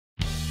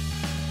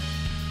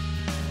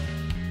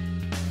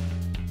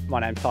My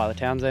name's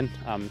Townsend,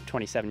 I'm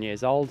 27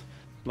 years old.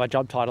 My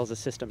job title is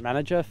Assistant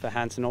Manager for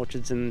Hansen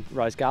Orchards in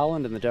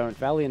Rosegarland in the Derwent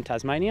Valley in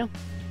Tasmania.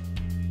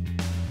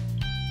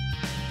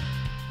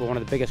 We're one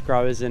of the biggest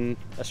growers in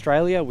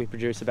Australia. We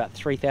produce about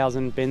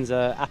 3,000 bins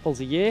of apples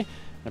a year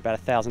and about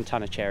 1,000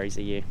 tonne of cherries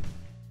a year.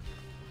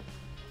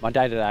 My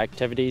day-to-day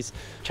activities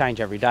change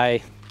every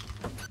day.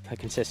 They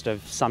consist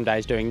of some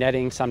days doing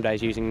netting, some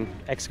days using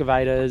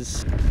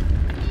excavators,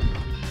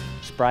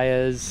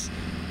 sprayers,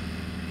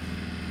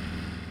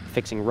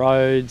 fixing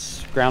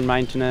roads, ground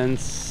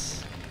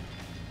maintenance,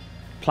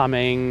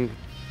 plumbing,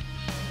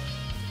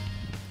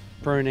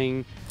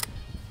 pruning,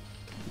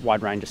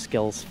 wide range of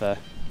skills for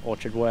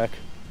orchard work.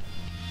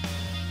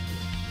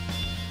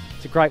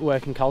 It's a great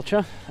working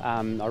culture.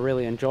 I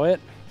really enjoy it.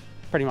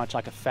 Pretty much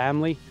like a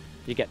family.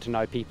 You get to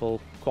know people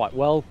quite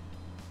well.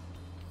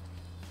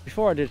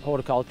 Before I did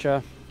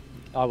horticulture,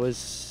 I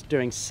was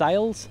doing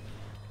sales.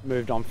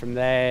 Moved on from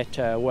there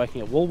to working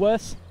at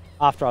Woolworths.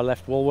 After I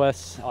left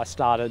Woolworths, I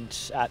started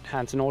at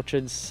Hansen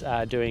Orchards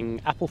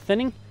doing apple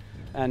thinning.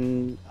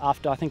 And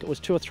after I think it was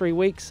 2 or 3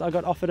 weeks, I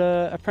got offered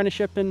an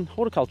apprenticeship in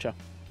horticulture.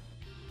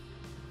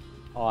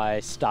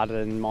 I started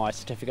in my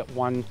certificate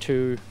 1,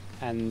 2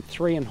 and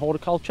 3 in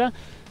horticulture.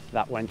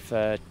 That went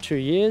for 2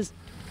 years.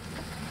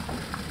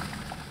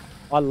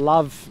 I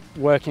love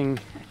working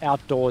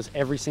outdoors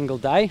every single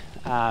day,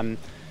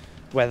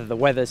 whether the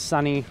weather's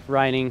sunny,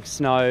 raining,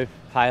 snow,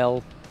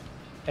 hail.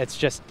 It's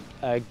just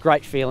a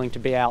great feeling to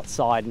be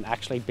outside and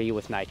actually be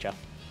with nature.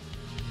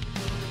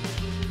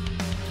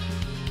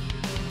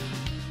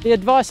 The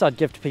advice I'd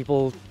give to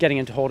people getting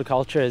into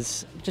horticulture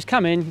is just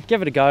come in,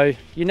 give it a go.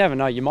 You never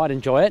know, you might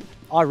enjoy it.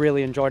 I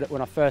really enjoyed it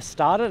when I first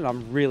started and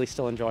I'm really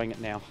still enjoying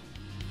it now.